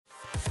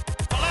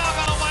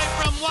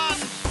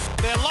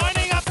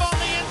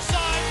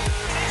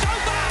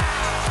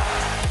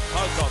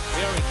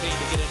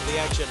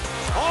direction.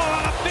 Oh,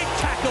 and a big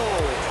tackle.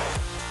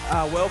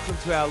 Welcome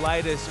to our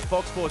latest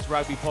Fox Sports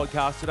Rugby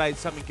podcast. Today it's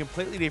something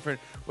completely different.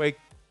 We're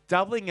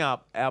doubling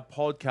up our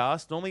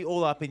podcast, normally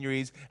all up in your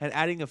ears, and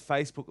adding a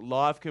Facebook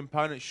Live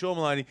component. Sean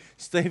Maloney,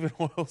 Stephen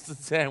Hoiles and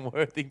Sam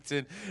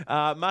Worthington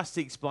must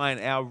explain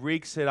our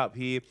rig setup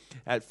here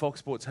at Fox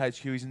Sports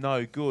HQ is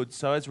no good.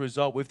 So as a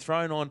result, we've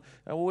thrown on,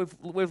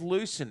 we've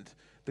loosened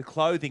the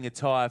clothing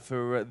attire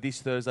for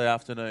this Thursday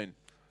afternoon.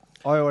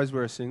 I always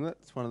wear a singlet.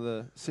 It's one of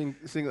the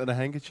singlet and a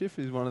handkerchief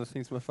is one of the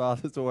things my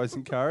father's always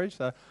encouraged.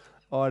 So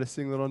I had a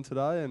singlet on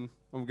today, and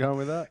I'm going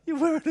with that. You're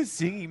wearing a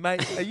singing,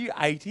 mate. Are you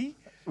 80?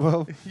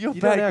 Well, you're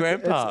bad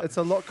grandpa. It's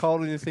a lot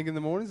colder than you think in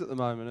the mornings at the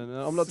moment, and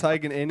I'm not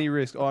taking any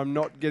risk. I'm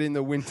not getting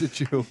the winter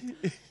chill.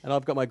 And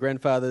I've got my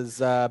grandfather's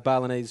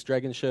Balinese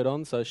dragon shirt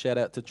on, so shout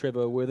out to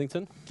Trevor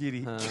Worthington.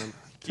 Giddy.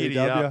 Giddy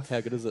up.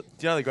 How good is it?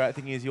 Do you know the great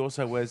thing is he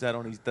also wears that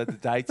on the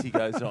dates he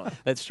goes on.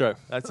 That's true.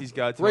 That's his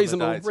go-to.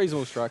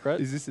 Reasonable strike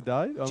rate. Is this a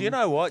date? Do you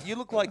know what? You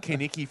look like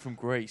Kaniki from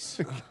Greece.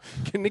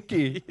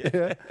 Kaniki.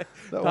 Yeah.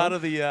 Part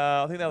of the,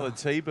 I think they were the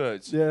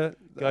T-Birds. Yeah.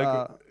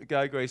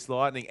 Go Grease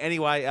Lightning.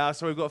 Anyway,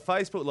 so we've got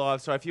Facebook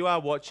Live. So if you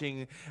are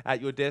watching at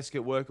your desk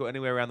at work or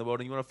anywhere around the world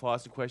and you want to fire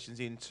some questions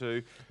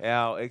into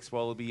our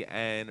ex-Wallaby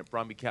and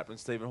Brumby captain,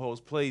 Stephen Hoiles,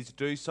 please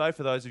do so.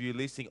 For those of you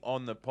listening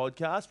on the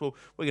podcast, well,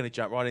 we're going to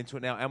jump right into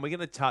it now. And we're going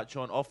to touch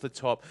on, off the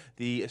top,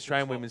 the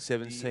Australian Women's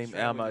Sevens team,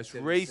 our most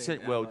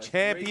recent world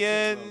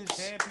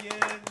champions.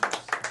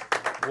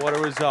 What a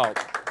result.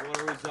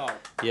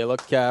 Yeah,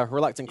 look,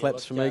 reluctant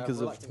claps for me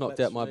because I've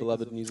knocked out my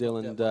beloved New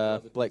Zealand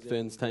Black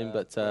Ferns team,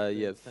 but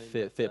yeah,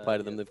 fair play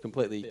to them. They've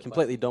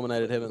completely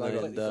dominated, haven't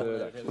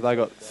they? Well, they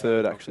got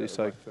third actually,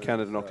 so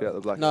Canada knocked out the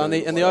Black Ferns. No,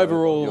 in the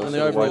overall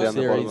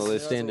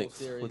series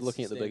standings, we're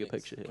looking at the bigger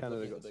picture here.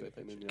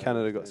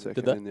 Canada got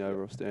second in the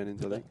overall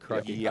standings, I think.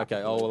 Crikey.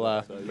 Okay,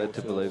 I'll led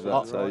to believe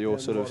that. So you're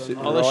sort of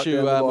sitting I'll right issue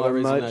down the my bottom,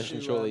 resignation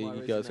mate. shortly.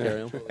 You guys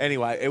carry on.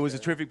 Anyway, it was a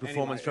terrific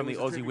performance from the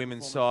Aussie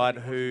women's side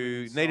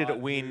who needed a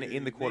win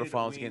in the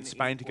quarterfinals against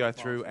Spain to go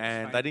through,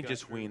 and they didn't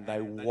just win,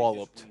 they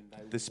walloped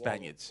the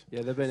Spaniards.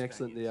 Yeah, they've been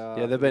excellent.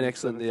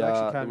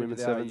 The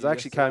women's sevens. They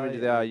actually came into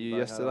the RU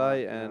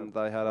yesterday, and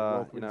they had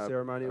a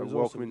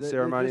welcoming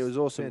ceremony. It was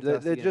awesome.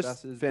 They're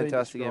just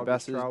fantastic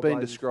ambassadors. Been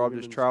described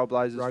as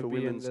trailblazers for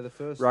women's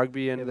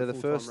rugby, and they're the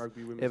first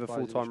ever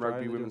full-time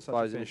rugby women's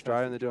players in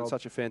Australia, and they're doing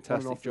such a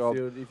fantastic job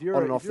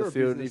on and off the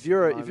field. If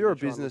you're a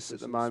business at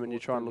the moment, you're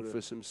trying to look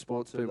for some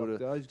sports people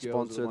to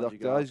sponsor.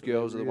 Those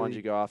girls are the ones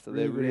you go after.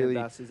 They're really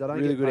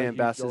good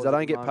ambassadors. They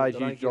don't get paid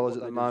huge dollars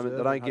at the moment.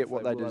 They don't get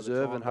what they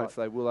deserve, and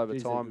hopefully they will over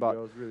time.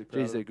 But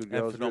geez, they're good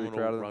girls. And phenomenal really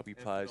proud of them. rugby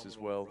players as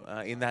well.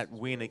 In that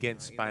win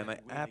against Spain, they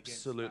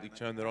absolutely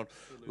turned it on.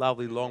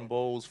 Lovely long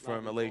balls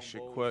from Alicia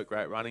Quirk,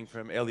 great running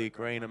from Elliot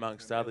Green,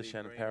 amongst others,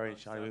 Shannon Parry and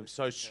Shani Williams.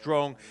 So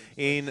strong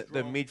in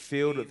the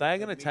midfield. They're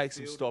going to take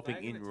some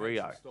stopping in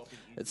Rio.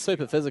 It's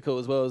super physical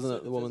as well, isn't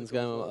it? The women's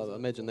game. I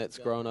imagine that's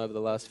grown over the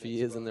last few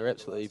years, and they're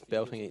absolutely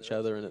belting each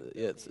other, and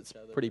it's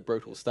pretty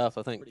brutal stuff.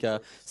 I think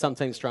some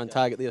teams try and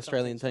target the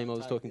Australian team. I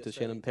was talking to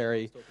Shannon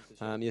Parry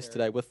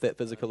yesterday with that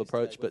physical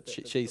approach, but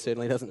she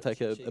certainly doesn't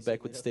take a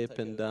backward step,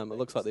 and it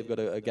looks like they've got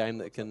a game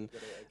that can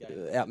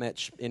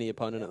outmatch any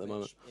opponent at the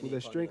moment. Well,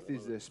 their strength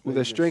is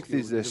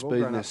their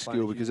speed and their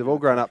skill, because they've all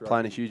grown up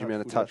playing a huge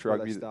amount of touch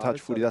rugby, touch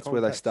footy. That's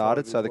where they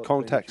started. So the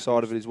contact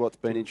side of it is what's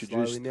been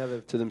introduced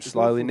to them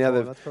slowly. Now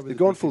they've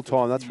gone full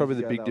time. That's probably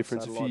the big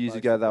difference. A few years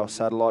ago they were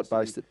satellite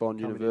based at Bond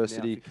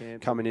University,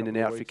 coming in and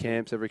out for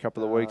camps every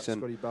couple of weeks,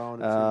 and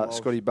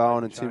Scotty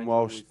Bowen and Tim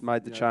Walsh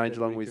made the change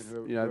along with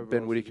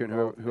Ben Whittaker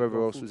and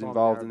whoever else was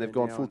involved, and they've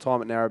gone full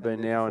time at Narrabeen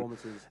now,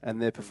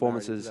 and their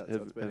performances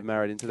have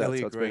married into that.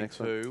 So it's been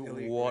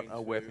excellent. What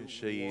a weapon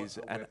she is.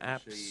 An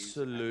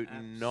absolute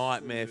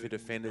nightmare for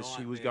defenders.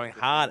 She was going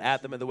hard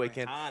at them at the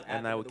weekend,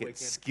 and they would get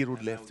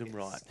skittled left and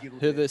right.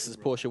 Her versus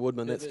Portia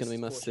Woodman, that's going to be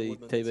must-see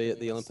TV at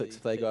the Olympics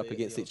if they go up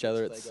against each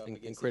other. It's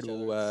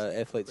incredible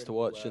athletes to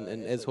watch, and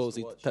as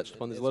Halsey touched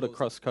upon, there's a lot of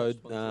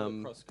cross-code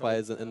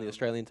players in the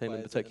Australian team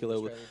in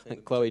particular. I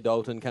think Chloe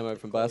Dalton came over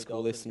from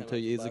basketball less than 2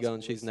 years ago,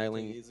 and she's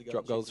nailing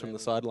drop goals from the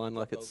sideline.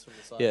 Like it's,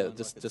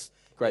 just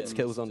great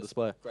skills on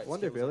display. I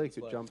wonder if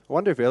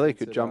Ellie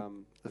could jump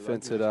the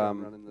fence at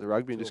the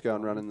rugby and just go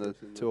and run in the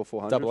 200 or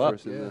 400 Double up. for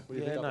us in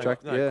the track.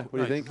 Yeah, what do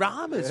you think?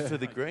 Dramas for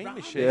the green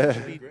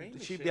machine.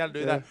 She'd be able to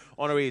do that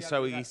on her ear.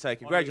 So we say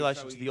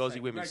congratulations to the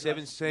Aussie Women's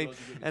Sevens team.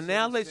 And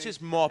now let's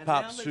just mop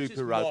up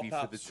Super Rugby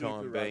for the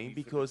time being,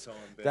 because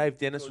Dave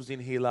Dennis was in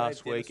here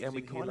last week and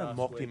we kind of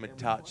mocked him a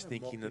touch,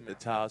 thinking that the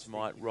Tars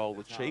might roll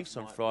the Chiefs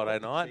on Friday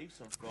night.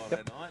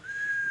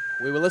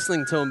 We were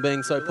listening to him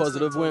being so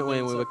positive, weren't we?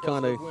 And we were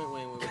kind of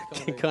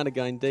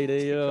going,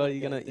 DD, you're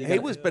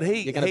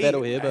gonna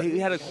battle here. But he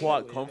had a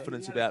quiet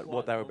confidence about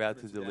what they were about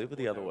to deliver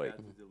the other week.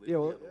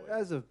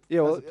 as a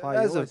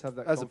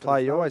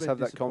player, you always have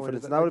that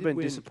confidence. And they would have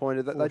been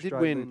disappointed that they did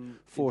win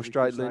 4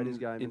 straight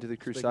into the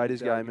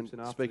Crusaders game.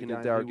 And speaking to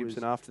Darryl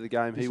Gibson after the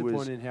game, he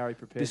was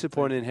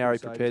disappointed in how he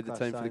prepared the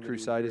team for the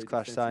Crusaders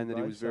clash, saying that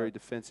he was very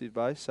defensive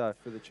based. So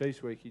for the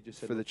Chiefs week, he just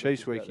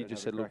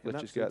said, look,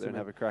 let's just go out there and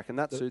have a crack, and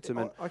that suits him.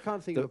 And I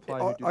can't think of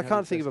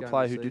a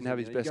player who didn't have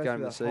his best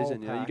game of the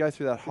season. You go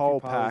through that whole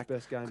pack.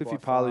 Cliffy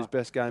Palu's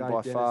best game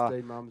by far.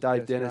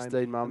 Dave Dennis,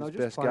 Dean Mum's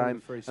best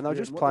game, and they were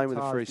just playing with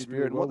a free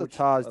spirit. And what the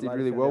Tars did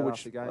really well,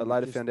 which I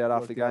later found out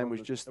after the game,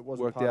 was just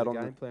worked out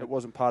on it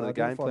wasn't part of the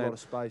game plan.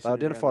 They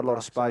identified a lot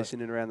of space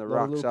in and around the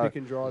ruck. So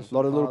a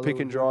lot of little pick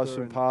and drives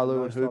from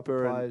Palu and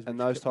Hooper and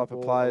those type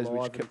of players,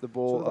 which kept the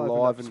ball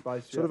alive and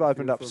sort of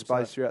opened up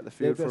space throughout the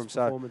field for them.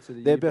 So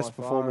their best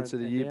performance of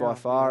the year by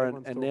far.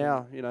 And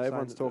now,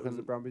 everyone's talking,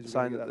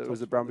 saying that it was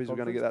the Brumbies were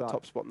going to get that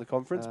top spot in the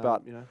conference.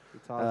 But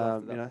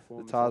the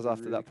Tars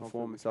after that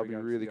performance, they'll be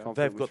really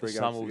confident. They've got the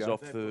Summers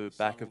off the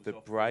back of the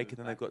break, and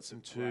then they've got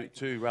some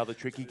two rather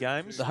tricky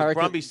games. The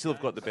Brumbies still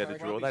have got the better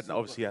draw. That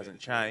obviously hasn't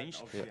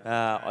changed.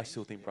 I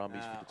still think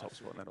Brumbies for the top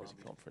spot in that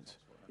Aussie conference.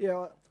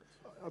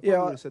 I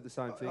would have said the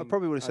same thing. I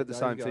probably would have said the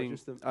same thing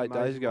 8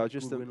 days ago.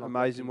 Just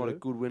amazing what a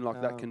good win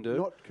like that can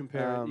do.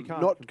 You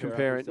can't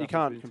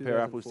compare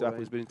apples to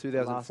apples. But in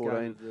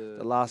 2014,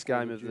 the last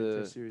game of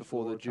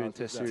before the June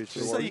Test series for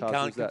the so you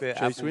can't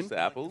compare apples to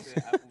apples.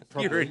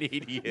 You're an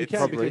idiot. You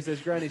can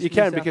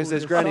because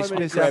there's Granny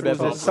Smith apples.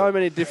 There's so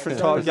many different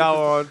types. Go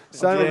on.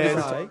 So many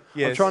different.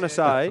 I'm trying to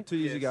say 2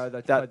 years ago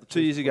they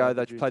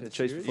played the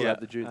Chiefs before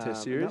the June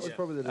Test series,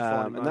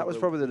 and that was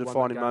probably the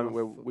defining moment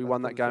where we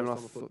won that game. And I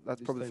thought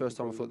that's probably the first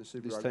time I thought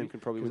this team can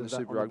probably win the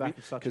Super Rugby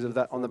because of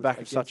that, on the back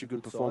of such a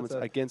good performance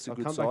against a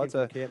good side.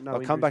 So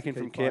they'll come back in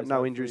from camp,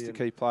 no injuries to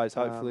key players,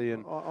 hopefully.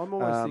 And I'm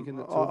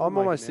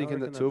almost thinking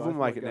that 2 of them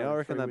make it now. I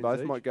reckon they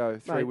both might go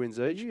 3 wins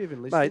each.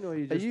 Mate, are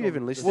you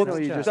even listening? Or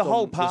are you just the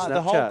whole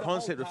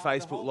concept of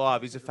Facebook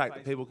Live is the fact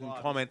that people can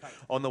comment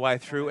on the way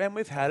through, and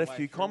we've had a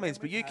few comments,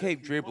 but you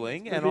keep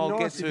dribbling, and I'll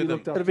get to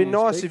them. It'd be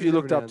nice if you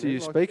looked up to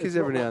your speakers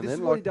every now and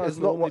then. Like,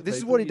 this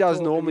is what he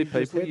does normally,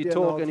 people. You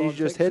talk and you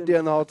just head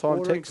down the whole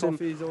time,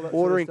 texting,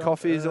 ordering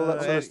coffees, all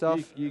that sort of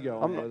stuff. You go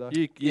on,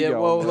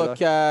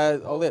 look,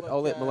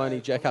 I'll let Maloney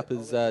jack up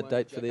his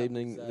date for the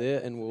evening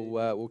there, and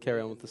we'll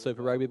carry on with the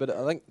Super Rugby. But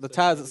I think the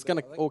Tars, it's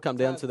going to all come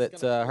down to that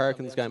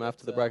Hurricanes game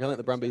after the break. I think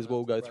the Brumbies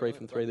will go 3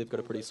 from 3. They've got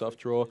a pretty soft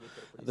draw.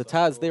 The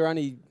Tars, their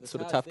only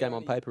sort of tough game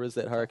on paper is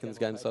that Hurricanes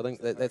game, so I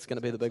think that's going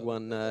to be the big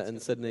one in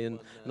Sydney. And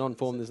on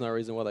form, there's no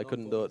reason why they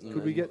couldn't do it.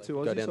 Could we get 2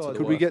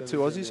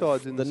 Aussie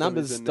sides? In the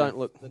numbers don't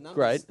look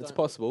great. It's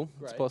possible,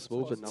 but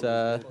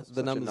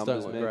the numbers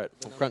don't look great.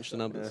 We'll crunch the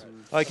numbers.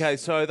 Okay,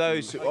 so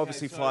those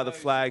obviously fly the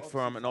flag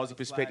from an Aussie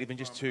perspective, and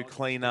just to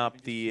clean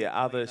up the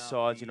other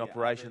sides in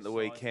operation at the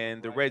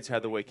weekend, the Reds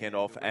had the weekend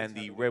off, and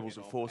the Rebels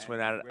of Force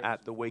went at it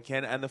at the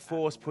weekend, and the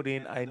Force put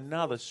in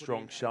another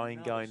strong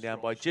showing, going down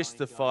by just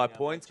the 5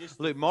 points.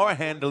 Luke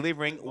Morahan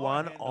delivering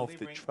one of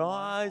the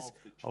tries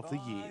of the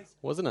year.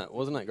 Wasn't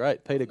it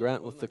great? Peter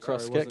Grant with the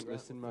cross kick.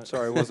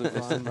 Sorry, I wasn't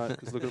listening, mate,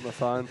 because looking at my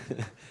phone.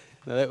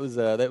 No, that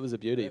was a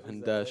beauty,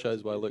 and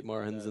shows why Luke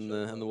Morahan's in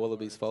the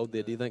Wallabies fold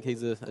there. Do you think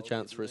he's a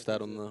chance for a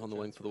start on the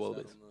wing for the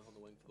Wallabies?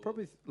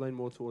 Probably lean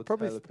more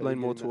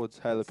towards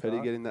Haylor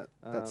Petty getting that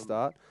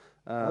start.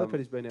 Haylor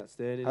Petty's been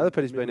outstanding.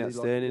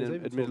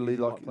 And admittedly,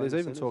 there's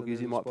even talk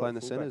he might play in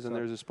the centres, and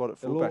there is a spot at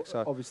fullback.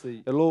 So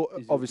it'll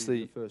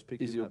obviously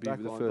Izzy will be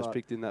the first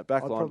picked in that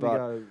back line.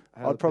 But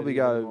I'd probably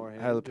go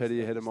Haylor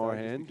Petty ahead of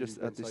Morahan just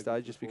at this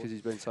stage, just because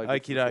he's been so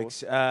good. Okie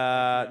dokes.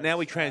 Now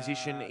we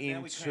transition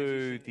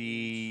into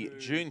the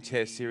June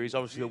Test series.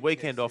 Obviously, the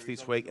weekend off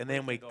this week, and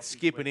then we're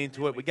skipping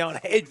into it. We're going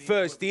head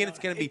first in. It's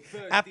going to be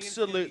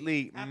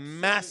absolutely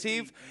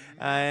massive,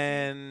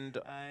 and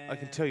I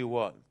can tell you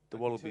what. The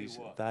Wallabies,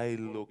 they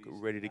look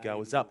ready to go. I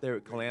was up there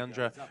at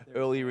Caloundra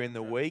earlier in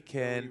the week,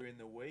 and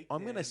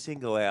I'm going to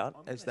single out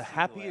as the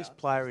happiest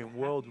player in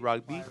world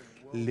rugby,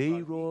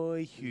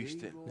 Leroy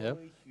Houston. Yep.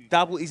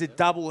 He's a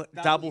double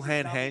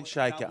hand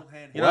handshaker.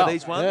 You know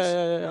these ones?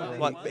 Yeah.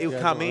 Like he'll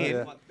come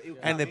in,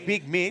 and the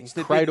big mitts,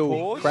 the cradle big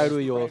paws.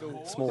 Cradle your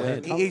small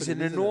hand. He's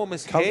an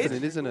enormous head,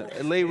 isn't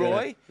it?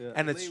 Leroy,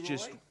 and it's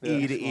just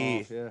ear to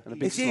ear. And a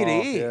big it's ear to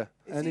ear.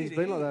 And he's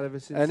been like that ever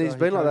since.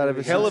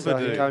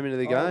 He came into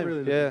the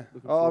game.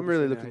 I'm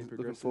really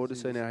looking forward to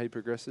seeing how he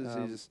progresses.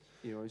 He's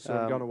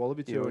saw him going to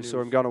Wallaby tour. We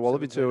saw him going to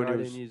Wallaby tour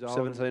when he was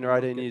 17 or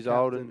 18 years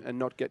old and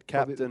not get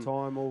capped. And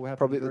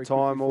probably at the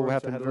time all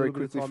happened very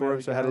quickly for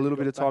him. So had a little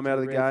bit of time out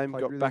of the game,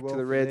 got back to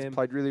the Reds,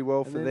 played really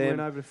well for them,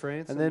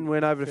 and then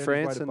went over to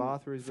France and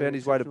found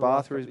his way to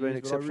Bath, where he's been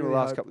exceptional the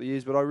last couple of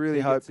years. But I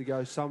really hope he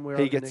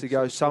gets to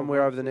go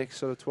somewhere over the next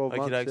sort of 12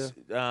 months.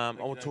 I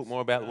want to talk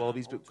more about the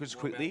Wallabies, but just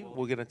quickly,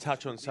 we're going to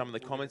touch on some of the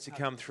comments that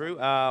come through.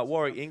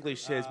 Warwick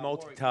English says,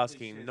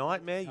 multitasking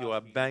nightmare. You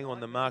are bang on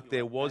the mark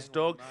there, was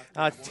dog.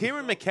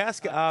 Tieran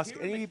McCasker asks,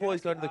 any of you boys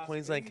go to the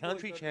Queensland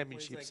Country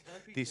Championships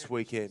this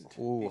weekend?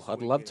 Oh,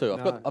 I'd love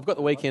to. I've got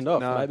the weekend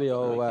off. Maybe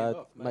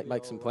I'll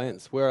make some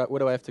plans. Where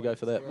do I have to go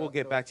for that? We'll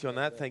get back to you on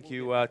that. Thank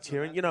you,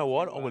 Tieran. You know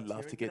what? I would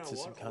love to get to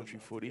some country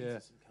footy.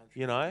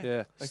 You know,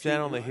 Yeah.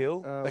 stand on the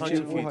hill, punch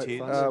a few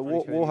tins.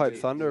 Warhope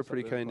Thunder are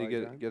pretty keen to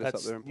get us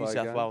up there and play New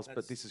South a game. Wales,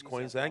 but this is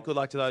Queensland. Good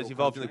luck to those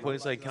involved in the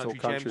Queensland Country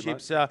country,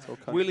 Championships. mate. It's all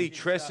country. Willie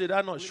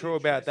Tressida, not sure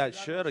about that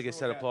shirt. I guess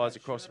that applies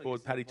across the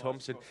board. Paddy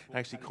Thompson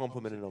actually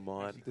complimented on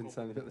mine. Didn't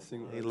say anything about the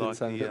singlet. He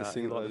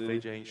liked the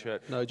Fijian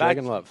shirt. No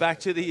Dragon love. Back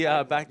to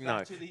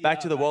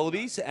the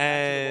Wallabies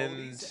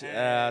and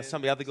some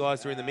of the other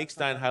guys that are in the mix.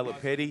 Dane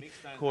Haylett-Petty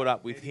caught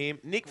up with him.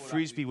 Nick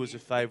Frisbee was a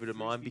favourite of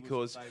mine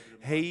because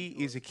he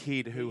is a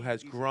kid who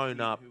has grown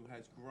up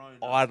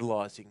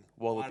idolising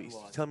Wallabies.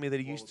 Telling me that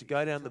he used to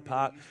go down the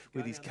park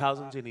with his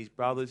cousins and his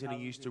brothers and he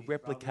used to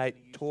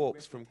replicate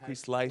torps from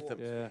Chris Latham.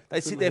 Yeah.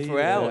 They'd sit there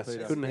for hours.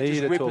 Couldn't just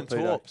hear the ripping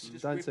torpedo. torps.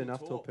 Don't see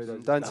enough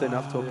torpedoes. Don't see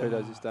enough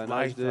torpedoes this day and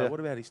age. What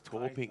about his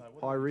torping?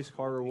 High risk,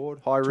 high reward.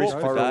 High risk,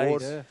 Talk high for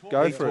reward. days.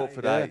 Go He for talked it.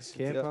 for days.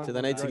 Do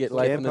they need to get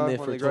Latham in there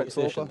for a talk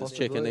session? Does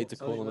Checker need to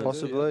call him in?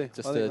 Possibly.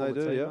 Just I think they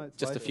do, yeah.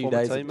 just a few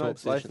days of talk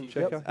session.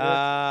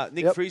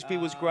 Nick Frisbee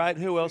was great.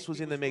 Who else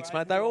was in the mix,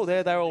 mate? They're all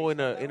there. They're all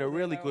in a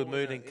really good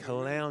mood. And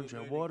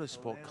Caloundra, what a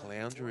spot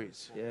Caloundra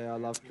is. Yeah, I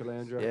love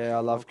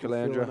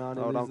Caloundra.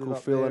 Old Uncle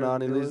Phil and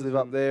Auntie Liz live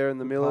up there in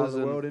the Millers.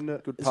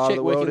 Good Is part of Check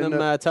the world, working isn't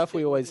them it? tough?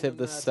 We always have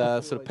this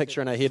sort of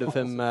picture in our head of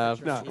him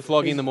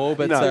flogging them all,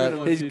 but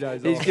No, he's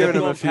given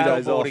them a few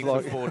days off.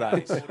 For 4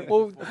 days.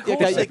 well, Of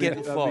course they're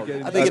getting flogged.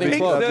 Are they getting Big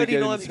flogged?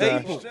 39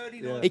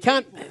 people. He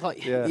can't.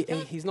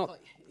 He's not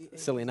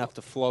silly enough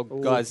to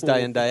flog guys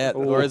day in day out,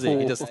 or is he?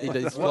 He just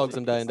flogs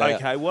them day in day out.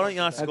 Okay, why don't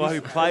you ask a guy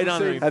who played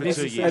under him for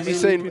 2 years? Have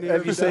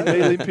you seen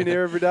me limping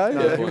here every day?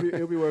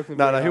 He'll be working.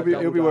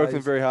 He'll be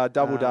working very hard.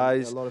 Double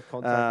days, a lot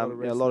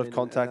of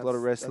contact, a lot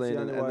of wrestling,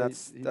 and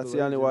that's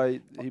the only way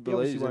he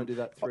believes.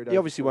 He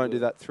obviously won't do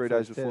that 3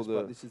 days before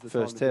the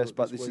first test,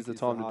 but this is the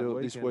time to do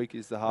it. This week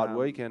is the hard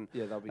week, and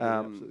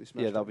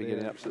they'll be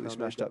getting absolutely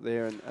smashed up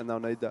there, and they'll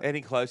need that.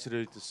 Any closer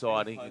to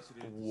deciding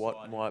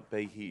what might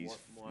be his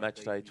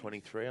match day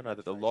 23? I know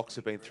that the locks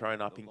have been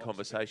thrown up in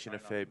conversation a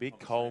fair bit.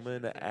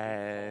 Coleman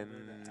and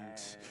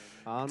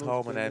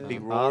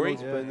Big Rory.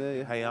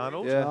 Hey,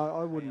 Arnold. Yeah.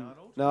 I wouldn't.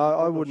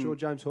 I'm not sure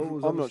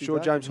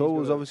James Hall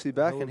was obviously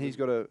back, and he's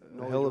got a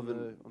hell of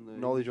a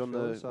knowledge on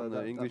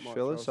the English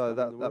fellas, so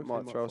that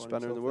might throw a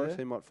spanner in the works.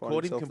 He might find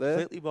Caught him himself there.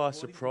 completely by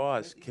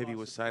surprise. Kevy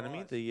was saying to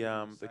me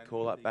the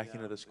call up back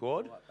into the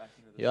squad.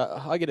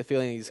 Yeah, I get a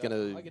feeling he's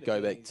going to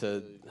go back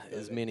to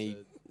as many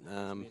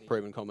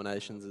proven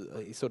combinations.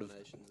 He sort of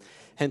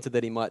hinted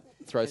that he might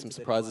throw some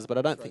surprises, but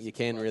I don't think you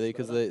can really,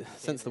 because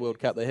since the World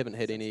Cup they haven't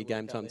had any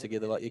game time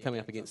together. Like, you're coming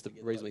up against a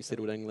reasonably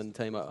settled England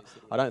team.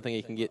 I don't think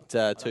he can get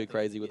too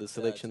crazy with his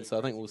selection, so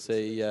I think we'll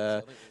see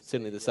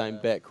certainly the same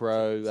back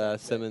row,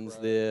 Simmons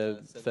there,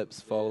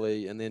 Phipps,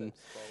 Foley, and then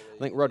I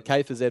think Rod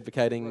Cafe is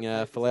advocating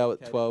Folau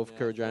at 12,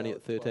 Kuridrani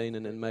at 13,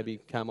 and then maybe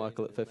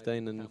Carmichael at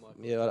 15, and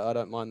I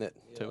don't mind that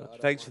too much.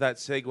 Thanks for that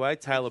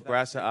segue. Taylor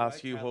Brasser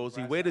asks you,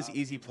 Halsey, where does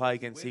Izzy play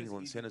against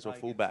England, centres or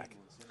fullback?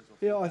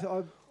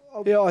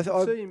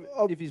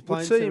 If he's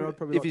playing centre,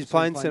 I'd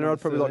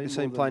probably like to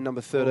see him playing number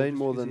 13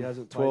 more than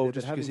 12,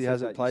 just because he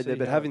hasn't played there.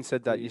 But having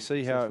said that, you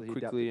see how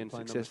quickly and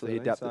successfully he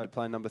adapted to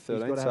playing number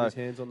 13. So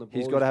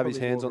he's got to have his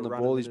hands on the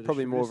ball. He's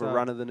probably more of a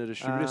runner than a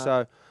distributor.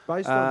 So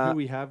based on who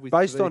we have with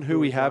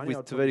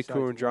Tavita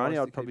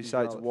Kuridrani, I'd probably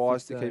say it's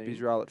wise to keep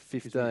Israel at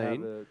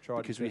 15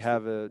 because we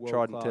have a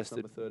tried and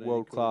tested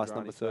world-class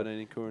number 13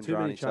 in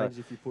Kuridrani. So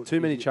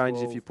too many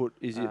changes if you put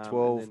Izzy at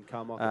 12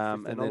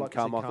 and then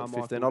Carmichael at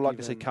 15. I'd like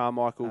to see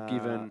Carmichael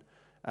given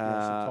some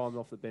time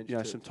off the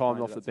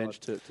bench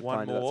to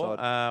one play more. that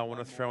side. I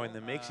want to throw in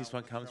the mix. This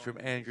one comes from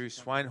Andrew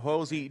Swain.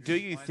 Halsey, do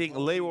you think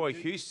Leroy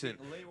Houston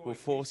will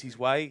force his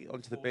way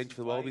onto the bench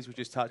for the Wallabies? We'll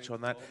just touch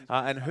on that.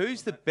 And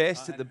who's the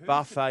best at the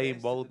buffet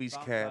in Wallabies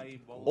camp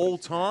all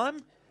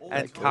time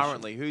and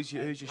currently? Who's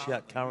your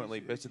shout currently?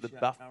 Best at the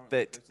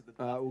buffet.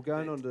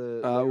 Going on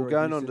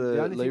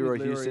to Leroy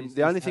Houston.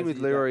 The only thing with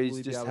Leroy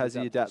is just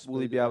will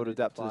he be able to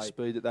adapt to the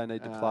speed that they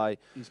need to play?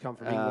 He's come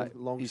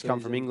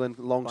from England,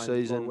 long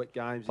season,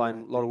 playing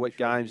a lot of wet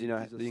games. You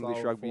know, the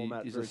English rugby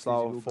is a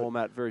slower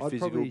format, very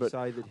physical. But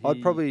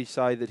I'd probably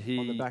say that he,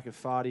 on the back of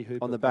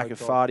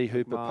Fardy,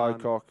 Hooper,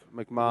 Pocock,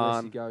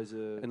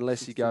 McMahon,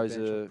 unless he goes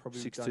a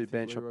 6-2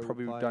 bench, I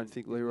probably don't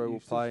think Leroy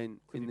will play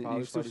in the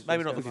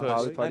maybe not the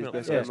first. Played his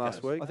best game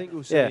last week. I think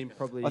we'll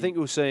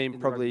see him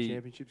probably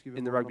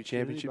in the Rugby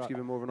Championships, give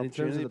him more of an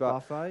opportunity.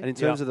 And in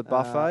terms of the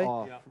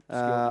buffet,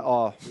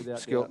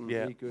 Skelton,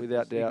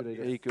 without doubt,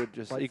 he could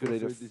eat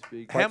a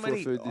how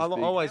many? I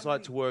always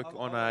like to work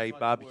on a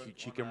barbecue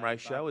chicken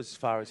ratio as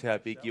far as how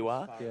big you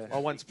are. I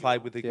once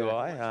played with a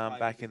guy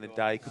back in the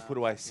day. Could put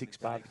away 6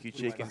 barbecue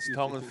chickens.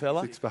 Tongan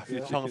fella,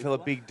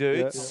 big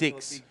dude,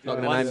 6.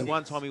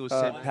 One time he was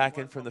sent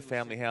packing from the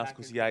family house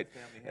because he ate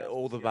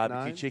all the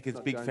barbecue chickens.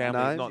 Big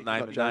family, not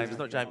naming names,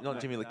 not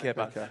Jimmy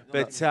LaKepa,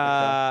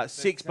 but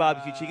 6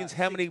 barbecue chickens.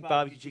 How many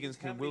barbecue chickens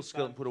can Will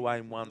Skelton put away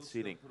in one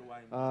sitting?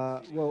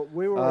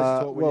 We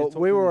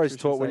were always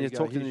taught when you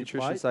talk to the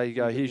nutritionist, they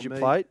go, here's your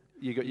plate.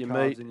 you got your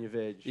meat and your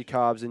veg. Your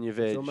carbs and your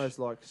veg.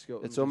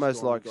 It's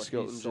almost like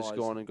Skelton's just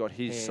gone and got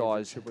his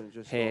size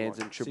hands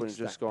and triple and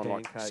just gone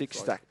like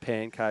 6-stack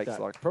pancakes,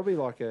 like probably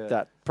like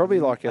a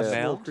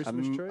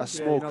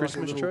small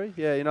Christmas tree.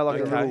 Yeah, you know,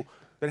 like a little.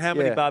 But how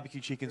many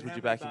barbecue chickens would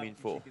you back him in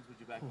for?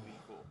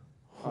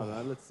 I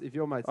don't know.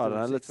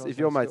 If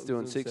your mate's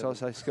doing 6, I'll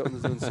say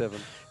Skelton's doing 7.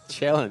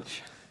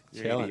 Challenge.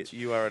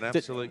 You are an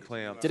absolute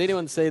clown. Did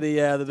anyone see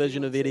the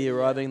vision of Eddie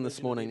arriving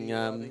this morning?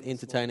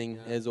 Entertaining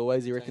as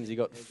always. He reckons he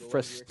got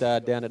frisked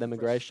down at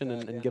immigration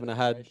and given a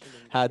hard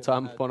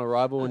time upon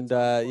arrival. And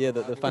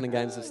the fun and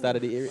games have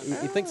started. He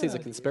thinks he's a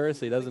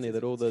conspiracy, doesn't he?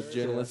 That all the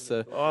journalists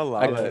are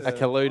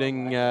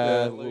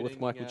colluding with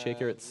Michael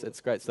Cheika.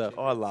 It's great stuff.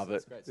 I love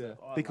it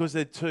because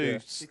they're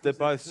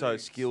both so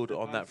skilled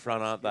on that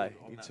front, aren't they?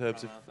 In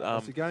terms of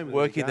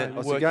working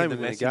the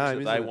message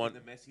that they want.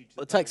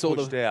 It takes all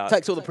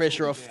the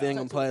pressure off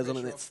on players on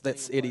it.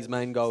 That's Eddie's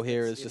main goal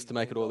here, is just to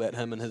make it all about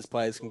him, and his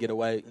players can get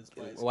away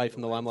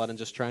from the limelight and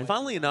just train.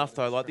 Funnily enough,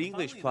 though, like the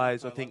English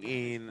players, I think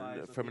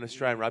from an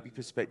Australian rugby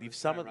perspective,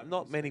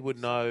 not many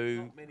would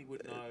know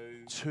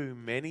too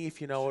many, if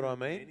you know what I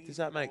mean. Does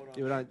that make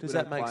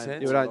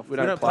sense? We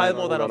don't play them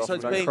all that often. So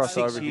it's been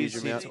 6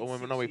 years since, or I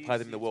know we played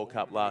them in the World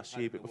Cup last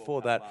year, but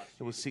before that,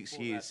 it was 6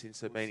 years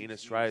since they've been in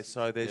Australia.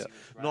 So there's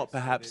not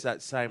perhaps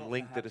that same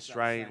link that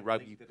Australian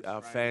rugby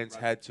fans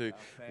had to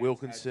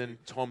Wilkinson,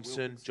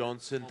 Thompson,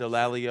 Johnson,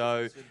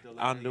 Delalio,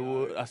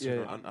 Underwood,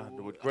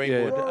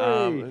 Greenwood,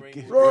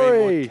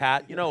 Greenwood,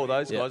 Cat, you know all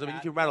those guys. I mean,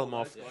 you can rattle them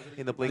off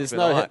in the blink of an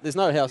eye. There's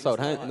no household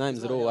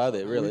names at all, are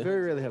there, really? We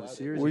very rarely have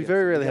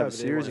a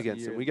series.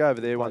 Against them. We go over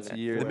there once a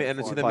year. And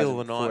it's in the middle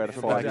of the night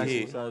from back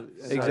here.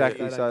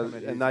 Exactly. So,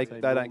 and they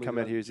don't come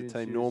out here as a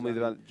team. Normally,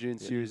 the June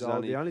series is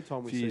only a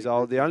few years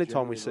old. The only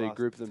time we see a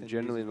group of them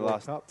generally in the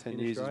last 10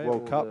 years is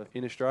World Cup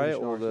in Australia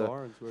or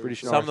the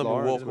British and Irish Lions. Some of them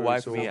will walk away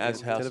from here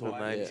as household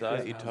names, though.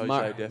 Itoje,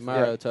 definitely.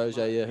 Mario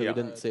Itoje, who we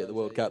didn't see at the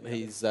World Cup.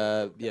 He's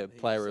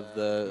player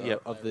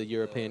of the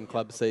European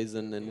club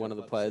season and one of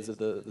the players of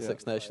the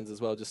Six Nations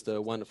as well. Just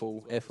a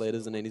wonderful athlete,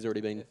 isn't he? And he's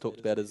already been talked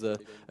about as a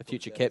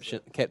future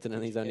captain,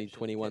 and he's only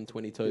 21,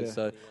 22.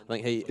 So I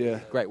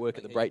think great work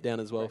at the breakdown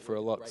as well for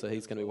a lock. So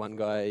he's going to be one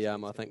guy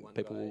I think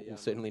people will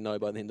certainly know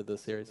by the end of the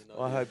series.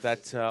 I hope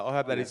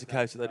that is the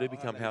case, that they do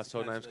become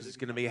household names, because it's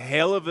going to be a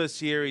hell of a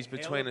series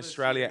between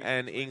Australia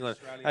and England.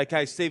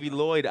 Okay, Stevie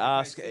Lloyd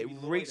asks,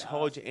 Reece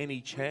Hodge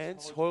any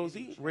chance?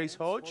 Hoilesy, Reece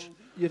Hodge?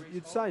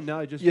 You'd say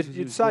no, just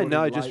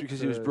because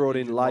he was brought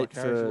in late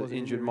for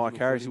injured Mike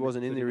Harris. He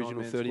wasn't in the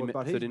original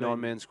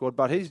 39-man squad,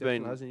 but he's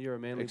been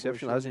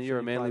exceptional, hasn't he? You're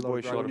a Manly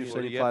boy, Sean. You've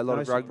seen him play a lot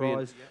of rugby.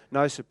 And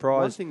no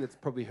surprise. One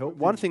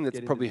thing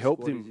that's probably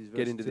helped him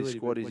get into this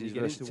squad is his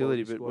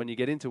versatility. But when you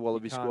get into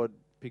Wallaby squad,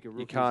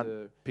 you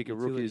can't pick a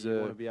rookie as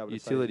a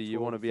utility. You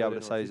want to be able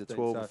to say he's a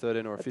 12, a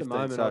 13, or a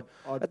 15. So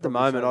at the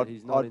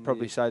moment, I'd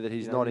probably say that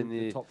he's not in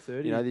the top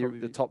 30.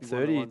 The top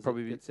 30. He'd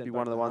probably be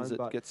one of the ones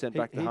that get sent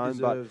back to home.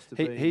 But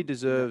he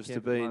deserves to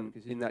be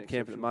in that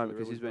camp at the moment,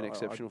 because he's been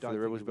exceptional for the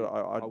Rebels. But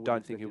I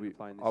don't think he'll be.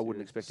 I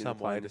wouldn't expect him to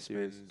play in the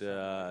series.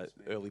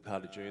 Early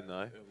part of June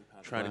though.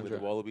 Training with the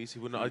Wallabies. He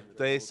would not. I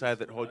dare say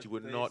that Hodgie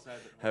would not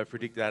have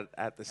predicted that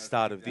at the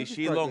start of this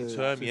year. Long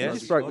term, yes. He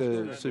just broke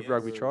the Super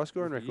Rugby try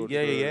scoring record.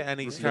 Yeah. And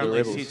he's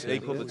currently sits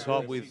equal at the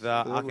top with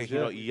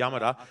Akahiro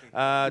Yamada.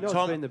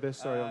 Tom,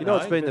 you know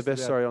what's been the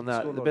best story on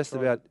that? The best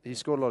about he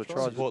scored a lot of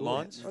tries. Support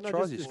lines.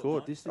 Tries he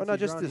scored. Just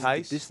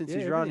the distance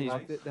he's run.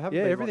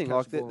 Everything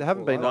like that. They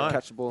haven't been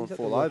catch the ball and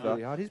fall over.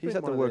 He's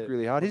had to work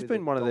really hard. He's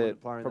been one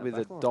of probably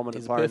the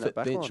dominant player in that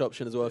back line. Bench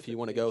option as well if you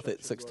want to go with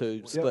that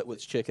 6-2 split,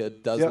 which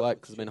Cheika does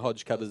like, because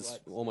Hodge covers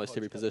almost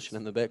every position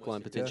in the back line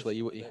potentially.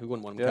 You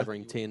wouldn't want him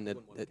covering 10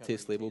 at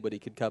test level, but he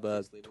could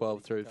cover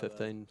 12 through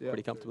 15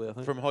 pretty comfortably, I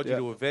think. From Hodgie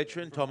to a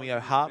veteran, Tommy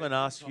O'Hartman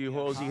asks you,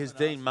 Horsey, has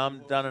Dean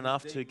Mumm done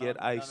enough to get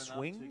a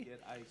swing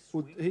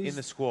in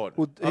the squad?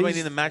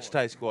 In the match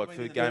day squad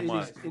for game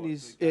one.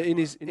 In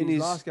his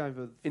last game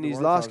for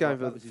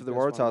the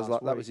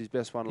Waratahs, that was his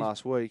best one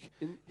last week.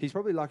 He's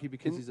probably lucky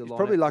because he's a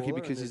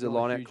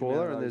line-out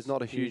caller, and there's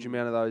not a huge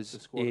amount of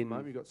those in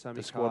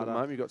the squad at the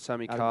moment. You've got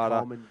Sammy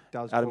Carter.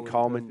 Adam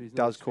Coleman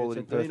does call it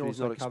in perfect. He's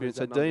not experienced.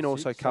 So Dean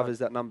also covers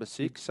that number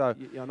 6. So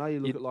I know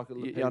you look at like a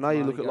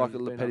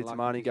Lepeti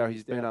Tamani go,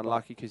 he's been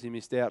unlucky because he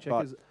missed out.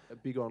 But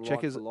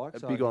Cheika's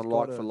big on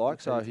like for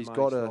like. So he's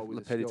got a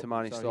Lepeti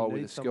Tamani style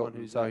with a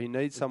Skelton. So he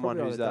needs someone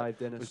who's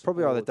that. It's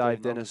probably either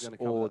Dave Dennis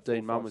or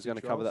Dean Mumm was going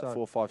to cover that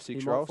 4, 5,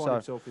 6 role.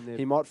 So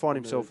he might find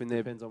himself in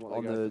there.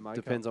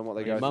 Depends on what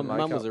they go.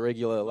 Mumm was a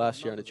regular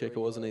last year under Cheika,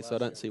 wasn't he? So I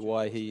don't see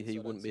why he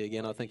wouldn't be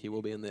again. I think he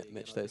will be in that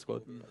match day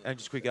squad. And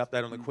just a quick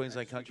update on the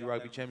Queensland Country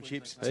Rugby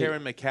Championships.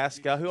 Terran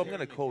McCasker, who I'm going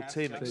to call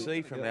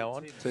TMC from now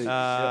on.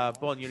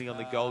 Bon Uni on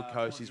the Gold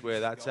Coast is where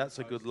that's at.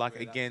 So good luck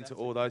again to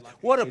all those.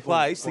 What a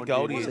place the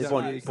Goldie is.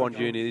 Bon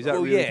Uni, is that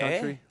really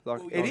country?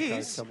 It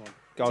is. Come on.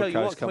 Tell you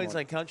what,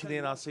 Queensland Country, the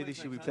NRC this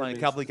year, we'll be playing a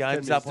couple of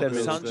games up on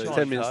the Sunshine Coast.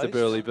 10 minutes to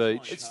Burleigh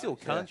Beach. It's still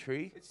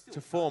country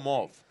to form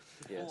of.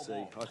 Yeah, see,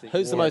 I think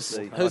Who's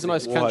the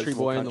most country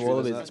boy in the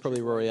Wallabies? It's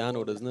probably Rory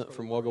Arnold, isn't it,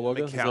 from Wagga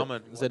Wagga?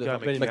 McCalman. Is that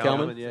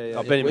McCalman?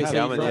 Yeah. Benny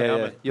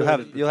McCalman,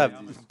 yeah. You'll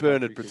have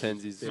Bernard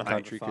pretends he's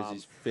country because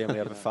his family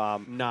have a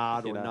farm.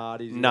 Nard or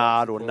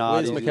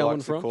Where's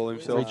McCalman from? Call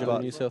himself, Regional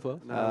New South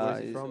Wales?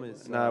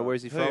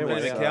 Where's he from?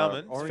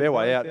 McCalman? It's fair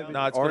way out.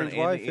 No, it's Orange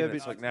way, fair bit.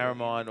 It's like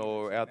Narromine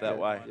or out that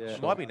way.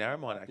 It might be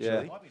Narromine,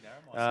 actually.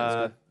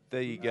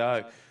 There you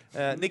go.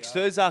 Nick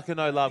Sturzaka,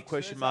 no love,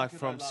 question mark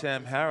from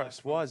Sam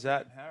Harris. Why is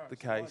that the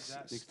case?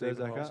 Nick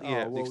Sturzaka?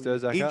 Yeah, Nick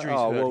Sturzaka. Injuries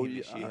hurt him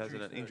this year,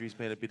 hasn't it? Injuries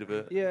been a bit of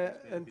a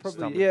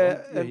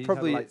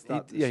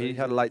he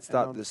had a late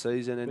start to the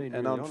season, and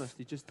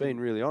being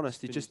really honest,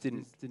 he just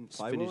didn't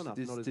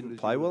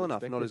play well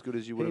enough, not as good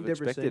as you would have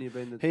expected.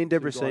 He and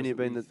Debrasini have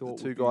been the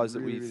two guys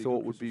that we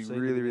thought would be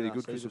really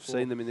good because we've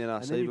seen them in the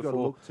NRC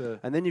before.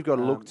 And then you've got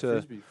to look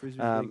to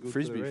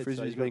Frisbee.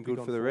 Frisbee's been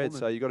good for the Reds,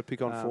 so you've got to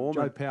pick on form.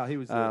 Joe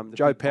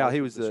Powell, he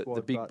was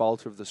the big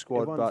bolter of the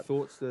squad, but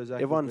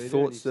everyone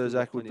thought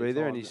Sturzak would be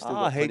there, and he's still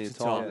got plenty of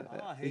time.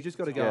 He's just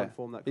got to go and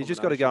form that. He's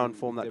just got to go and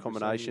form that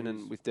combination,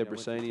 and with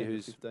Debrasini,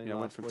 who's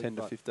went from 10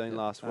 to 15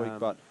 last week,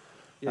 but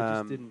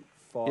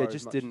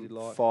just didn't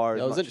fire.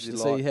 I was interested to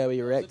see how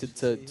he reacted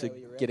to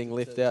getting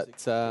left out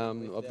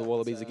of the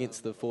Wallabies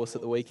against the Force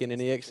at the weekend, and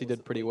he actually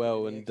did pretty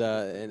well, and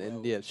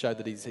showed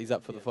that he's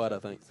up for the fight, I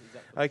think.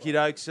 Okie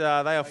dokes,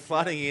 they are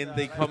flooding in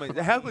the comments.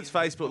 How good's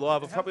Facebook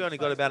Live? I've probably only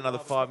got about another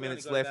 5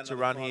 minutes left to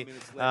run here.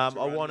 I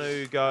want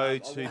to go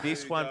to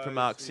this one from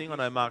Mark Singh. I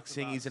know Mark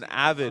Singh is an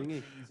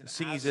avid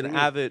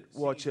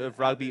watcher of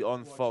rugby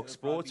on Fox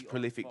Sports,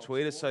 prolific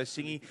tweeter. So,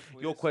 Singy,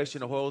 your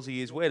question to Hoiles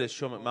is, where does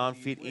Sean McMahon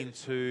fit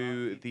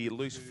into the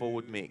loose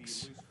forward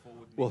mix?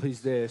 Well,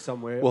 he's there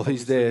somewhere.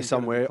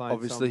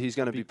 Obviously, he's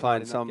going to be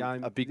playing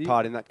a big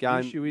part in that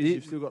game.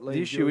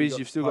 The issue is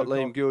you've still got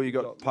Liam Gill, you've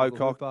got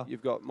Pocock,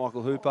 you've got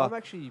Michael Hooper. I'm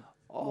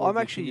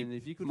actually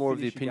more of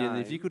the opinion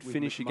that if you could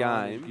finish a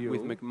game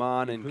with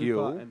McMahon and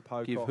Gill,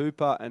 give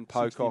Hooper and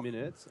Pocock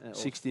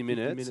 60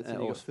 minutes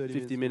or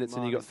 50 minutes,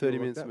 and you got 30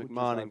 minutes with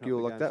McMahon and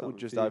Gill, like that would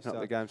just open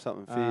up the game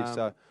something fierce.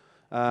 So.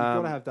 You've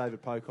got to have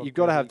David Pocock. You've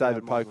got to have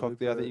David Pocock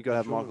there. I think you've got to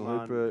have Michael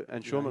Hooper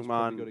and Sean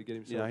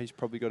McMahon. He's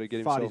probably got to get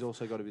himself. Fardy's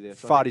also got to be there.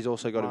 Fardy's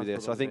also got to be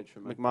there. So I think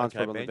McMahon's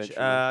probably on the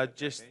bench.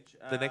 Just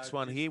the next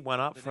one here, one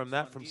up from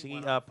that, from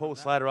Singy. Paul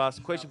Slater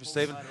asks, question for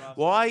Stephen.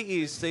 Why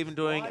is Stephen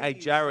doing a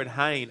Jared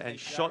Hayne and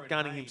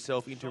shotgunning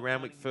himself into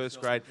Randwick first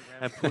grade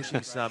and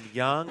pushing some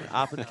young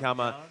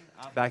up-and-comer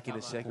back in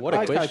a second? What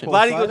a question.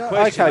 Bloody good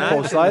question. Okay,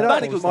 Paul Slater.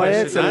 My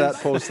answer to that,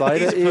 Paul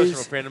Slater, is... He's a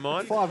personal friend of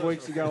mine. 5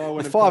 weeks ago,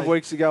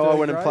 I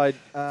went and played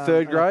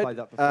third grade,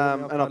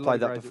 and I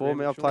played that before.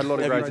 I've played a lot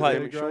of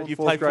grades. You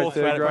played fourth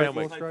grade at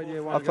Randwick?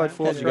 I played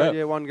fourth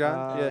grade, one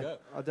game.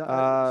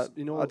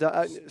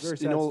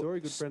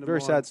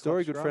 Very sad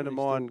story. Good friend of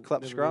mine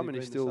clapped scrum, and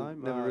he's still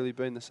never really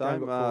been the same.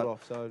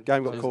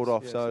 Game got called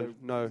off, so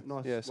no.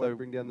 Yeah, so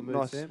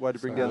nice way to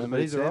bring down the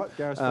mood.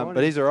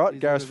 But he's all right.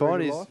 Gareth's fine.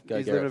 He's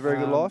living a very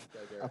good life.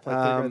 I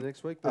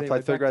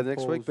played third grade the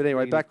next week. But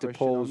anyway, back to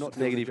Paul's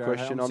negative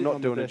question. I'm not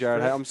doing a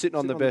Jared Hay. I'm sitting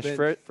on the bench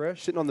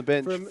fresh. Sitting on the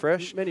bench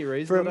fresh. Many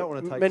reasons.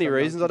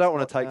 I don't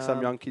want to take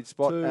some young kid's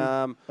spot.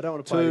 I don't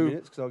want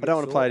to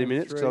play 80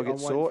 minutes because I'll get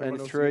sore.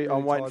 And 3,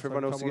 I'm waiting for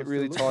everyone else to get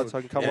really tired so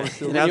I can come on and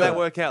still. How did that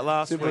work out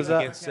last week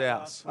against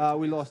South?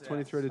 We lost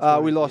 23 to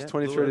 20. We lost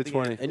 23 to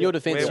 20. In your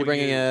defence, you're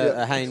bringing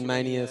a Hayne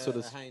mania sort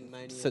of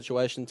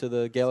situation to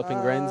the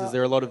Galloping Greens. Is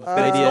there a lot of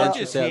media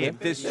interest out there?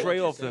 There's 3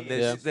 of them.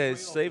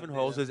 There's Stephen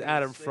Hoiles, there's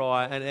Adam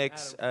Fry, and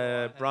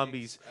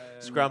ex-Brumbies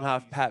scrum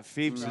half Pat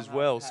Phibbs as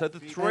well. So the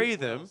 3 of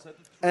them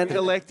and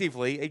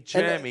collectively are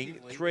jamming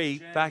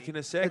 3 back in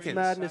a second.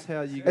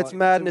 It's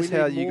madness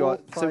how you got.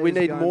 So we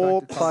need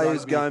more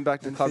players going back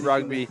to club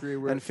rugby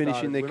and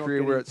finishing their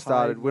career where it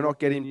started. We're not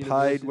getting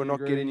paid. We're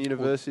not getting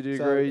university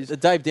degrees. The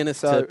Dave Dennis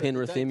to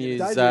Penrith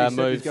Emus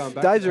move.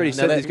 Dave's already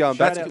said he's going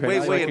back to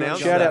Penrith.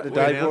 Shout out to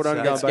Dave. Well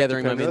done going back to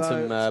gathering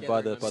momentum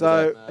by the.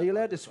 So are you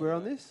allowed to swear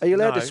on this?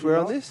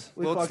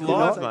 Well, it's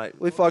live, mate.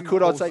 If I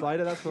could, I'd say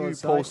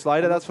Paul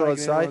Slater. That's what I'd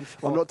say.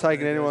 I'm not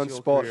taking anyone's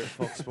spot.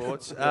 Fox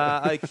Sports.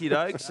 Okie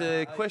dokes.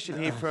 A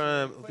question here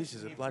from, this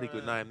is a bloody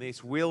good name,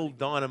 this, Will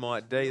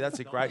Dynamite D. That's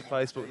a great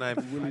Facebook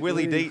name.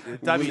 Willie D.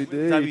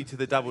 W to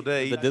the double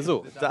D. The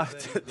Dizzle.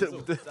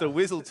 The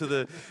Whizzle to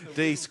the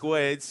D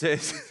squared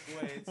says,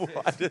 the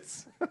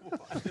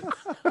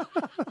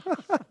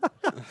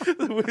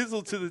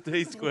Whizzle to the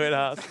D squared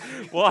asks,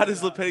 why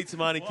does Lepeti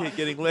Tamani keep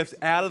getting left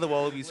out of the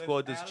Wallaby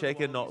squad? Does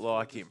Checker not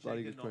like him?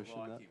 Bloody good question.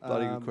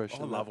 Bloody good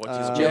question. I love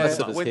watching his jealous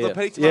of his when hair.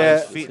 Lepeti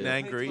Tamani's fit and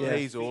angry,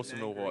 he's awesome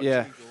to watch.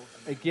 Yeah.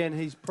 Again,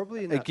 he's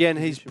probably in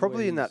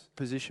that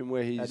position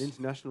where he's at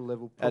international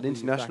level.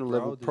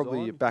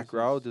 Probably a back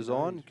row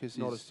design because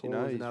he's not as tall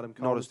as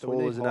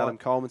an Adam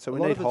Coleman. So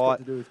we need height.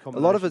 A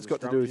lot of it's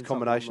got to do with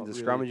combinations of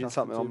scrummage and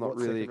something I'm not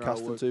really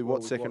accustomed to.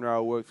 What second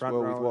row works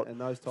well with what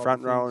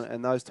front row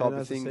and those type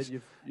of things.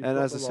 And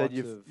as I said,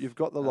 you've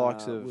got the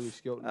likes of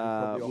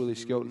Willie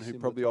Skelton, who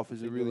probably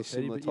offers a really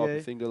similar type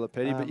of thing to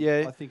Lepeti. But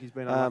yeah, I think he's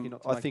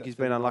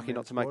been unlucky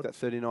not to make that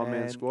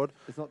 39-man squad.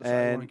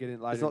 And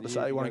it's not to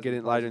say he won't get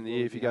in later in the the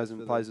year if he goes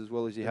and plays as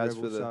well as he has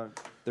for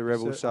the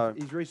Rebels. So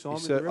he's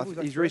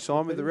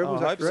re-signed with the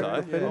Rebels. I hope so. I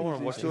want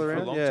to watch him for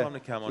a long time to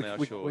come on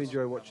our shores. We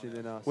enjoy watching him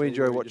in RC. We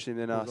enjoy watching him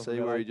in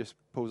RC where he just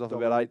pulls off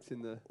about 8th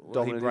in the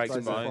dominant. He breaks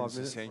bones,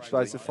 essentially.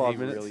 Space of 5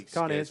 minutes. Really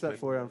Can't answer that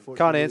for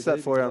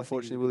you,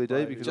 unfortunately, Willie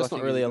D. Because just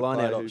not really a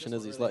line-out option,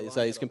 is he? Like you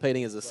say, he's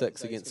competing as a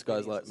 6 against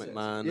guys like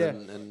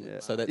McMahon,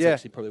 and so that's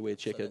actually probably where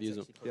Checo views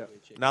him.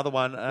 Another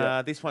one,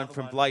 this one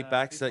from Blake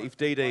Baxter. If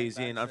DD is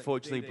in,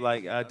 unfortunately,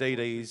 Blake,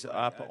 DD is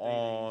up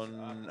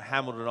on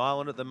Hamilton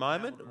Island at the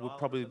moment,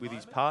 probably with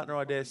his partner,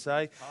 I dare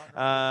say.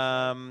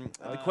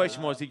 The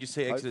question was, did you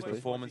see Exeter's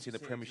performance in the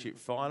Premiership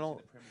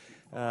final?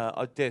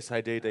 I dare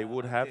say DD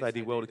would have. They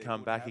did well to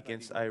come back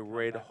against a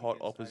red-hot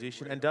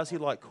opposition. And does he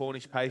like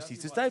Cornish pasties?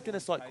 Does Dave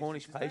Dennis like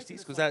Cornish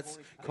pasties? Because that's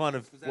kind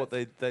of what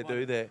they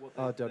do there.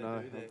 I don't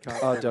know.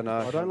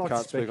 I don't like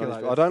to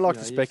speculate. I don't like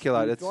to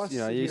speculate.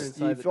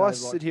 It's, if I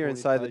sit here and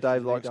say that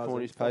Dave likes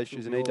Cornish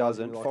pastries and he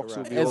doesn't, Fox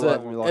will be all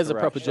over me like as a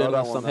proper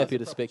journalist, I'm happy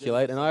to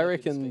speculate. And I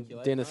reckon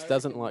Dennis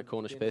doesn't like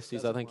Cornish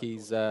pasties. I think he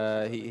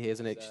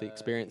hasn't actually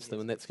experienced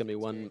them, and that's going to be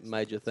one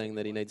major thing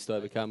that he needs to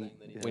overcome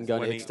when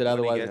going to Exeter.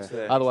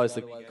 Otherwise,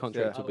 the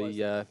contract will be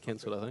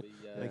cancelled, I think.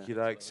 Thank you,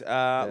 Dokes.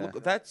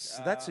 Look,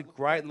 that's a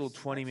great little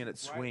 20-minute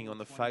swing on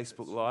the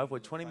Facebook Live. We're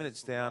 20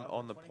 minutes down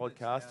on the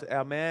podcast.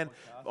 Our man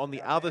on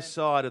the other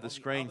side of the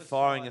screen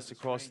firing us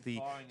across the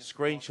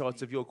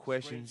screenshots of your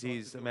questions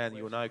is the man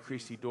you'll know,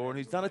 Christy Doran,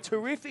 who's done a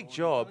terrific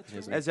job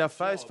as our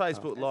first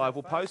Facebook Live.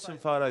 We'll post some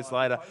photos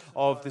later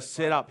of the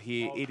setup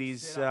here. It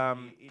is,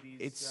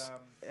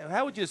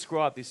 how would you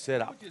describe this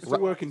setup? It's a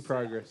work in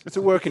progress. It's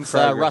a work in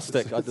progress.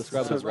 Rustic. I'd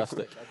describe it as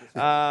rustic.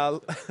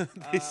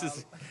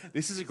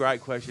 This is a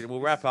great question.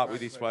 We'll wrap up with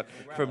this one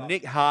from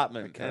Nick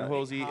Hartman. And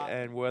Hoilesy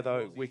and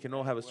Wertho, we can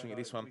all have a swing at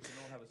this one.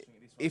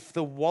 If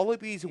the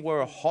Wallabies were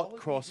a hot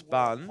cross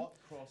bun,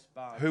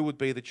 who would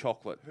be the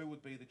chocolate?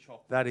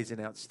 That is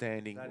an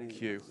outstanding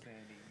cue.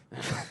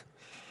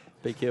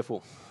 Be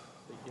careful.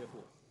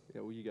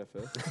 Yeah, will you go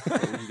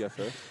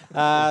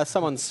first?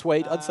 Someone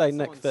sweet. I'd say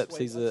Nick Phipps.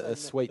 He's a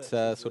sweet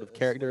sort of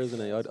character, isn't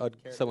he?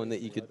 Someone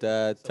that you could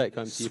take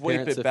home to your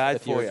parents. Sweet but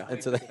bad for you.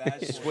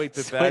 Sweet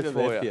but bad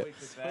for you.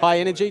 High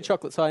energy,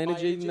 chocolate's high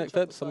energy. Nick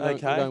Phipps. I'm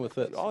going with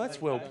Phipps. Oh,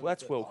 that's well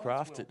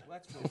crafted.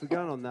 If we're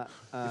going on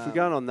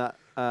that,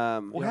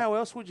 well, how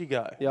else would you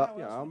go? Yeah,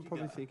 I'm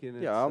probably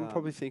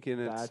thinking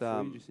it's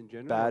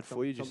bad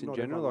for you just in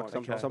general. Like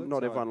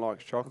not everyone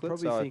likes chocolate.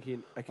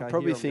 I'm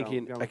probably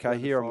thinking,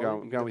 here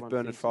I'm going with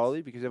Bernard Foley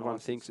because everyone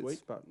thinks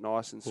it's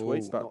nice and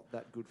sweet, but not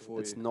that good for you.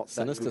 It's not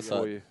that good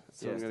for you.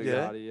 So I'm going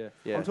to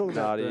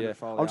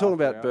go. I'm talking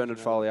about Bernard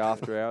Foley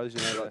after hours.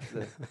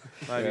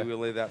 Maybe we'll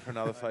leave that for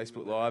another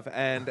Facebook Live.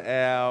 And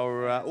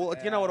our,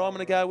 you know what I'm going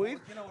to go with?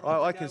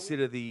 I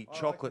consider the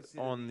chocolate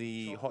on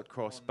the hot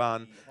cross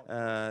bun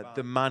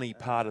the money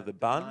part of the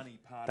bun.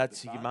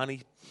 That's your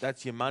money.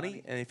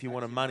 And if you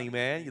want a money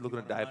man, you're looking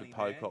at David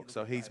Pocock.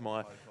 So he's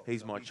my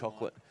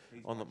chocolate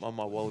on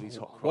my Wallabies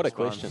hot cross. What a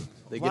question!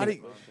 Bloody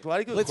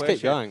good Let's question.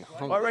 keep going.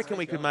 I reckon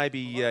we could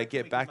maybe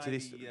get back to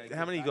this.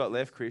 How many you got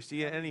left,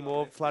 Christy? Any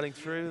more flooding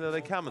through? Are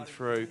they coming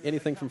through?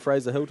 Anything from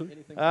Fraser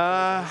Hilton?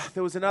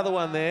 There was another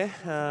one there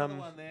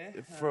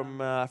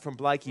from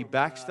Blakey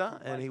Baxter,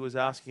 and he was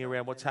asking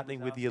around what's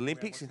happening with the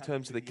Olympics in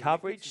terms of the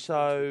coverage.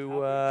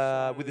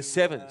 So with the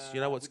sevens,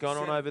 you know what's going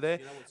on over there.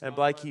 And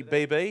Blakey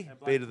B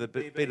to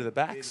the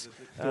backs.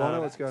 Do I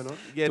know what's going on?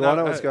 Yeah, I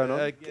know what's going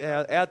on?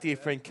 Our dear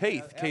friend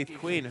Keith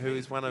Quinn, who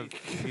is one of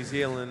New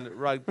Zealand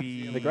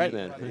rugby. The great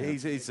man.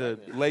 He's a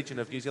legend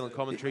of New Zealand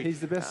commentary.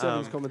 He's the best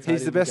sevens commentator.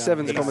 He's the best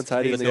sevens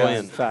commentator in the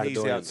game.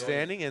 He's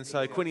outstanding, and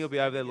so Quinny will be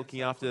over there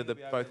looking after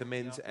both the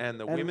men's and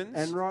the women's.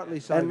 And rightly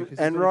so.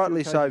 And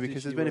rightly so,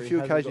 because there's been a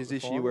few occasions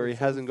this year where he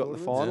hasn't got the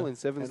final in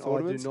sevens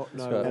tournaments.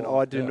 And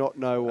I do not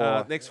know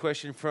why. Next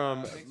question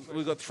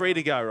we've got 3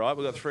 to go, right?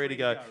 We've got 3 to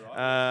go.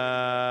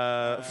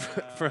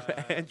 From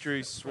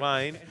Andrew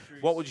Swain.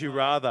 What would you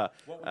rather?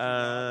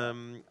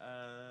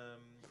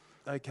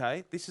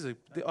 Okay,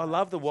 I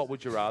love the what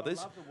would you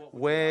rathers.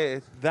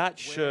 Wear that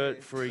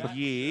shirt for a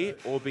year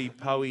or be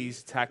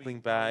Poey's tackling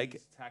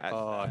bag at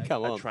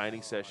a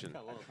training session.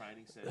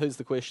 Who's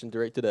the question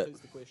directed at?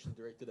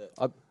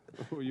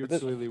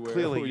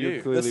 Clearly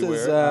you.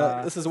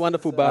 This is a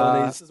wonderful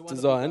Balinese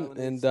design,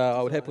 and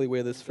I would happily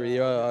wear this for a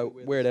year. I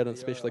wear it out on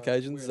special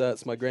occasions.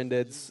 It's my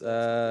granddad's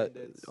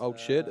old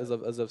shirt,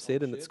 as I've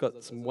said, and it's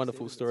got some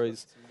wonderful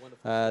stories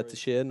to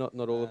share. Not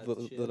all of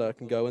that I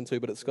can go into,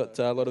 but it's got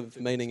a lot of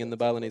meaning in the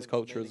Balinese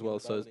culture as well.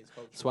 So,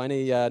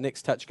 Swaney,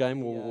 next touch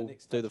game, we'll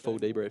do the full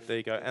debrief. There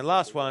you go. And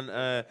last one,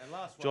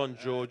 John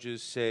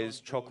Georges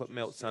says chocolate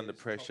melts under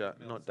pressure.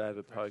 Not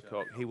David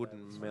Pocock. He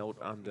wouldn't melt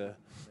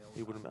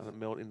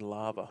in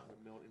lava.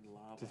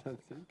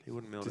 He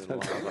wouldn't melt in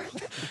lava.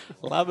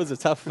 Lava's a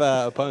tough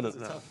opponent.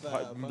 No,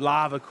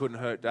 lava couldn't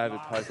hurt David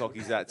Pocock.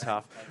 He's that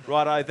tough.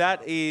 Righto,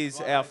 that is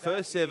our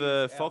first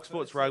ever Fox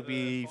Sports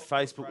Rugby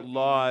Facebook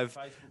Live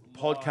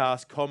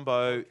podcast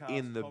combo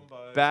in the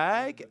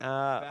bag.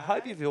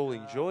 Hope you've all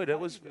enjoyed it. It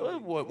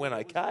went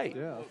okay.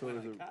 Yeah, I thought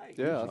it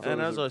was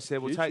And as I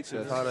said, we'll take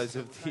some photos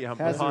of the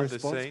behind the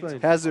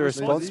scenes. How's the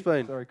response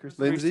been? Sorry,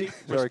 Lindsay?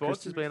 Sorry,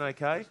 Response has been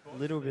okay. A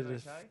little bit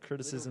of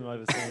criticism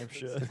over Sam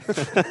shirt.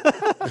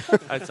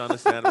 That's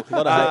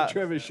understandable.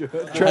 Trevor shirt.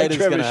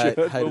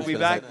 We'll be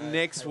back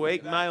next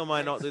week. May or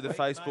may not do the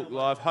Facebook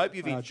Live. Hope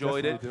you've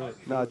enjoyed it.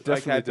 No,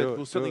 definitely do it.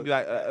 We'll certainly be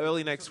back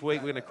early next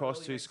week. We're going to cross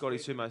to Scotty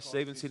Sumo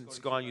Stevenson,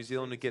 Sky New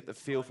Zealand, to get the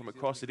feel from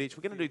across the ditch.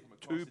 We're going to do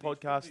 2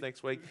 podcasts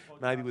next week,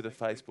 maybe with a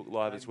Facebook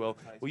Live as well.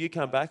 Will you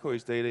come back, or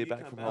is DD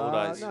back from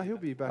holidays? No, he'll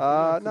be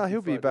back.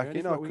 He'll be back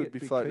in. I could be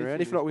floating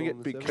around. If not, we can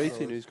get Big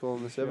Keith in, who's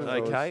calling the 7.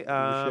 Okay.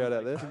 Shout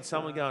out there. Can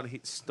someone go and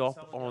hit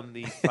stop on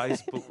the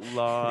Facebook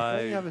Live?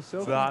 Don't you have a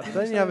selfie?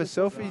 Don't you have a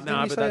selfie?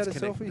 No, but that's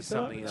connected to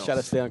something else. Shut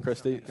us down,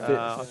 Christy.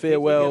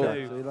 Farewell. See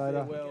you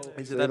later.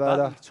 Is it that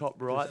button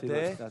top right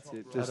there? That's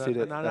it. Just hit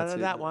it. No, That's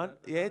that it. one.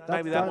 Yeah,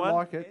 maybe that one.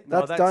 Like it.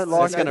 No, Don't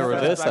like That's going to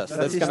reverse us.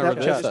 That's That's going to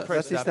reverse us.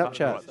 That's his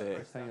Snapchat. Right there.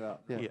 Just hang it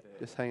up. Yeah,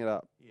 just hang it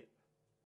up.